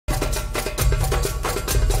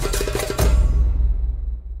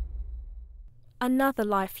Another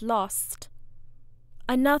life lost.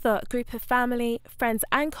 Another group of family, friends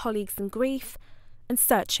and colleagues in grief and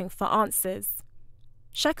searching for answers.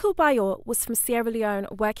 Sheku Boyeh was from Sierra Leone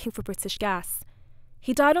working for British Gas.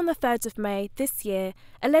 He died on the 3rd of May this year,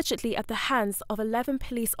 allegedly at the hands of 11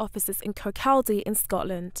 police officers in Kirkcaldy in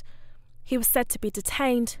Scotland. He was said to be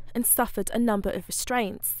detained and suffered a number of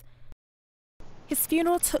restraints. His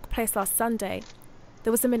funeral took place last Sunday.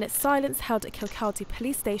 There was a minute's silence held at Kirkcaldy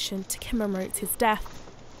police station to commemorate his death.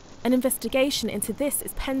 An investigation into this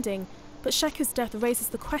is pending, but Sheku's death raises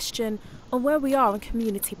the question on where we are in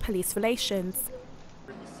community police relations.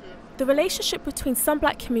 The relationship between some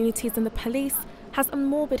black communities and the police has a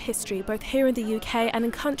morbid history both here in the UK and in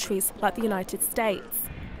countries like the United States.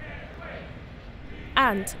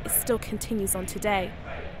 And it still continues on today.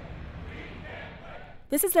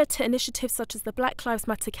 This has led to initiatives such as the Black Lives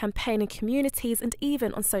Matter campaign in communities and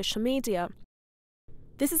even on social media.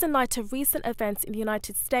 This is in light of recent events in the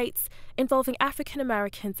United States involving African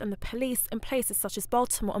Americans and the police in places such as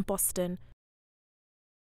Baltimore and Boston.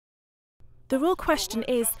 The real question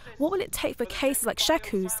is, what will it take for cases like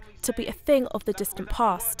Sheku's to be a thing of the distant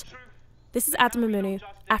past? This is Adama Munu,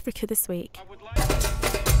 Africa This Week.